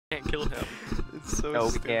kill him. It's so No,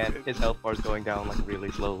 we stupid. can't. His health bar's going down like really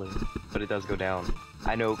slowly, but it does go down.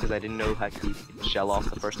 I know because I didn't know how to keep shell off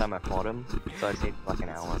the first time I fought him, so I saved like an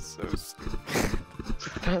hour. It's so stupid.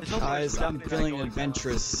 Guys, I'm feeling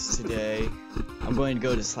adventurous today. I'm going to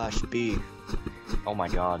go to /B. Oh my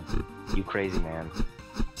god, you crazy man.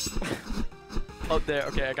 Oh, there.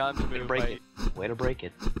 Okay, I got him to move. Break Right. it. Way to break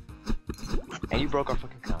it. And you broke our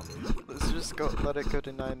fucking combo. Let's just go. Let it go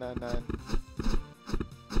to 999.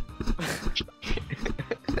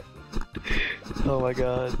 Oh my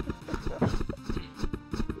god.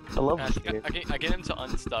 I love I, this think game. I get him to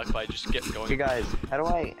unstuck by just get going. Okay guys, how do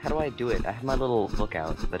I do it? I have my little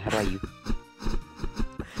lookout, but how do I use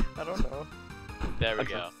I don't know. There we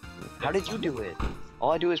Okay. go. How did you do it?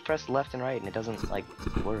 All I do is press left and right and it doesn't like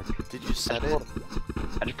work. Did you set it?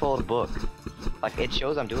 I just pull out a book. Like it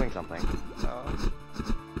shows I'm doing something. Oh.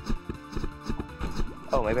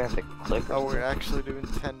 Oh, maybe I have to click or Oh, we're actually doing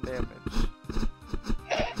 10 damage.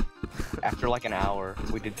 After like an hour,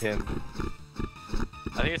 we did 10.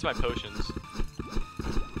 I think it's my potions.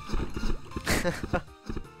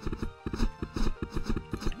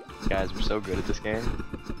 Guys, we're so good at this game.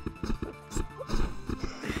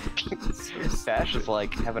 Bash is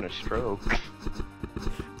like having a stroke.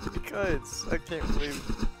 Because I can't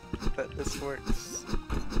believe that this works.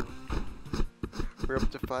 We're up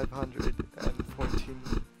to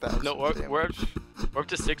 514,000 No, we're damage. up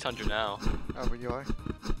to 600 now. Oh, but you are?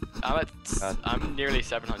 I'm nearly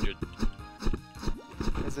 700.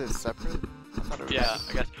 Is it separate? I thought it was... Yeah,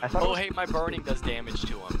 I guess. I thought it Oh, was- hey, my burning does damage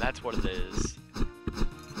to him. That's what it is.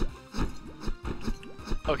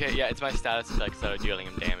 Okay, yeah, it's my status effects that are dealing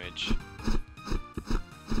him damage.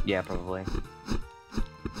 Yeah, probably.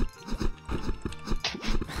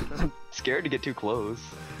 I'm scared to get too close.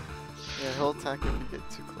 Yeah, he'll attack if you get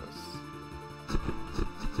too close.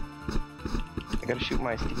 I gotta shoot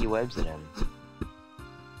my sticky webs at him.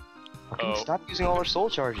 Fucking Oh. stop using all our soul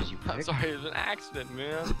charges, you I'm prick. sorry, it was an accident,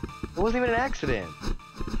 man. It wasn't even an accident.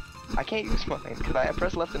 I can't use mine because I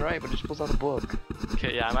press left and right, but it just pulls out a book.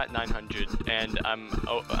 Okay, yeah, I'm at 900, and I'm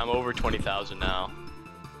over 20,000 now.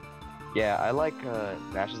 Yeah, I like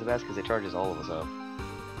Bash is the best because it charges all of us up.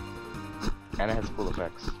 And it has cool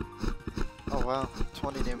effects. Oh wow,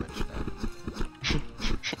 20 damage now.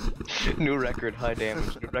 New record, high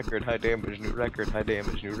damage, new record, high damage, new record, high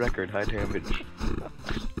damage, new record, high damage.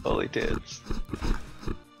 Holy tits.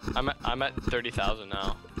 I'm at 30,000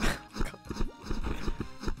 now. I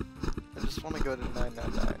just want to go to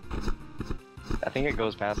 999. I think it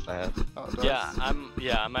goes past that. Oh, it does? Yeah,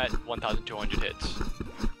 I'm at 1,200 hits,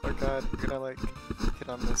 Oh god, I'm gonna like hit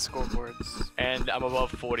on the scoreboards. and I'm above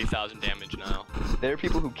 40,000 damage now. There are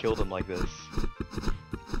people who kill them like this.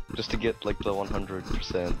 Just to get like the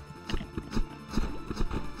 100%.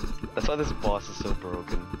 That's why this boss is so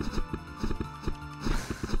broken.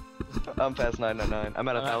 I'm past 999. I'm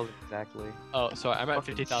at 1,000 exactly. Oh, sorry, I'm at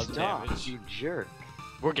Fucking 50,000 stop, damage. you jerk.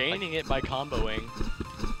 We're gaining it by comboing.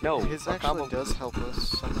 No, His our actually combo- does help us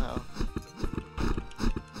somehow.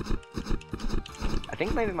 I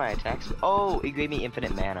think maybe my attacks. Oh, it gave me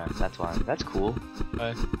infinite mana. That's why. That's cool.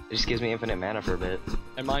 It just gives me infinite mana for a bit.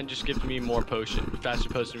 And mine just gives me more faster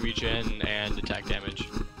potion regen and attack damage.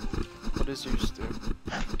 What does yours do?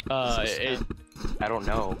 I don't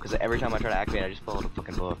know, because every time I try to activate, I just pull out a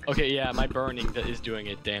fucking book. Okay, yeah, my burning that is doing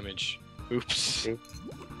it damage. Oops. See?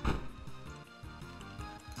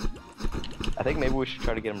 I think maybe we should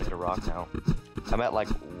try to get him to hit a rock now. I'm at like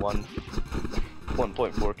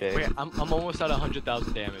 1.4k. Wait, I'm almost at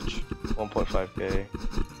 100,000 damage. 1.5k.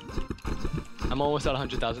 I'm almost at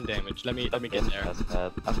 100,000 damage. Let me get there. Past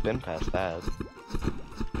that. I've been past that.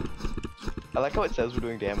 I like how it says we're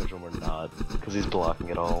doing damage when we're not, because he's blocking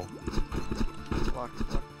it all. Block,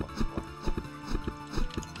 block, block,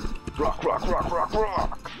 block. Rock, rock, rock, rock,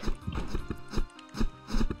 rock!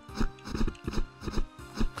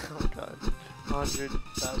 Oh god.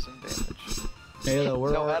 100,000 damage.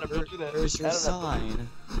 Halo, No, Adam, don't do that. where's your Adam, sign?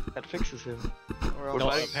 That fixes him. We're No,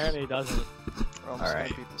 almost, apparently it doesn't. we're almost Alright.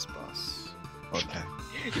 gonna beat this boss. Okay.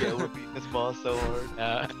 Yeah, we're beating this boss so hard.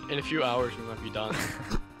 In a few hours we might be done.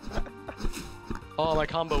 Oh, my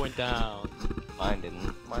combo went down. Mine didn't.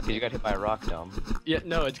 Mine Because you got hit by a rock, dumb. Yeah,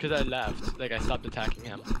 no, it's because I left. Like, I stopped attacking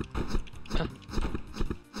him.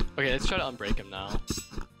 Okay, let's try to unbreak him now.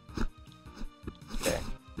 Okay.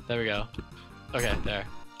 There we go. Okay, there.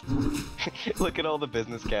 Look at all the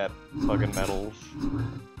business cat fucking medals.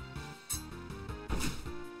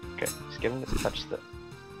 Okay, just get him to touch the...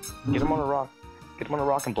 Get him on a rock. Get him on a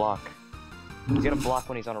rock and block. You gotta block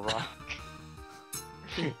when he's on a rock.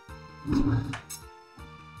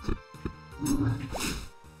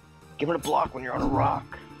 Give him a block when you're on a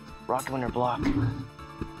rock. Rock winner block.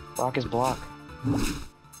 Rock is block.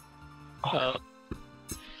 Oh,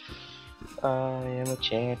 I am a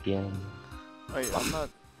champion. Wait, I'm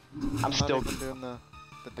I'm still not even doing the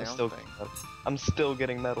I'm down still, thing. I'm still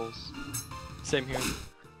getting medals. same here.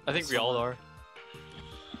 I think we all are.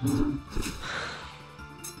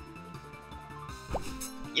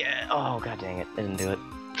 Yeah. Oh god dang it! I didn't do it.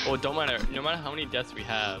 Well, don't matter. No matter how many deaths we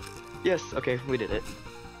have. Yes. Okay, we did it.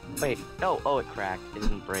 Wait. No. Oh, it cracked. It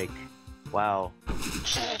didn't break. Wow.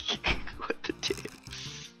 What the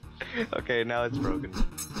dance? Okay, now it's broken.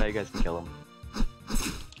 Now you guys can kill him.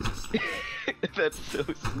 That's so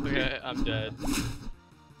sweet. Okay, I'm dead.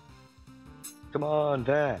 Come on,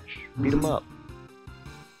 Vash. Beat him up.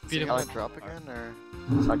 Is Beat he him gonna up. drop again, or?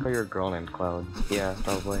 I call you're a girl named Cloud. Yeah,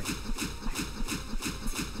 probably.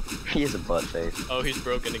 He is a butt face. Oh, he's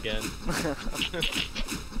broken again.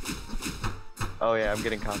 Oh yeah, I'm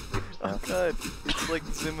getting constantly for Oh stuff. god, it's like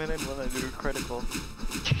zooming in when I do a critical.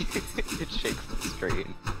 It shakes the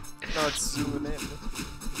screen. No, it's zooming in.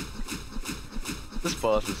 This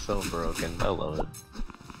boss is so broken. I love it.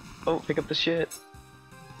 Oh, pick up the shit.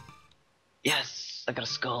 Yes, I got a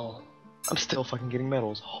skull. I'm still fucking getting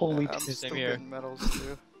medals. Holy I'm piss. still here. getting medals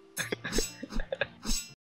too.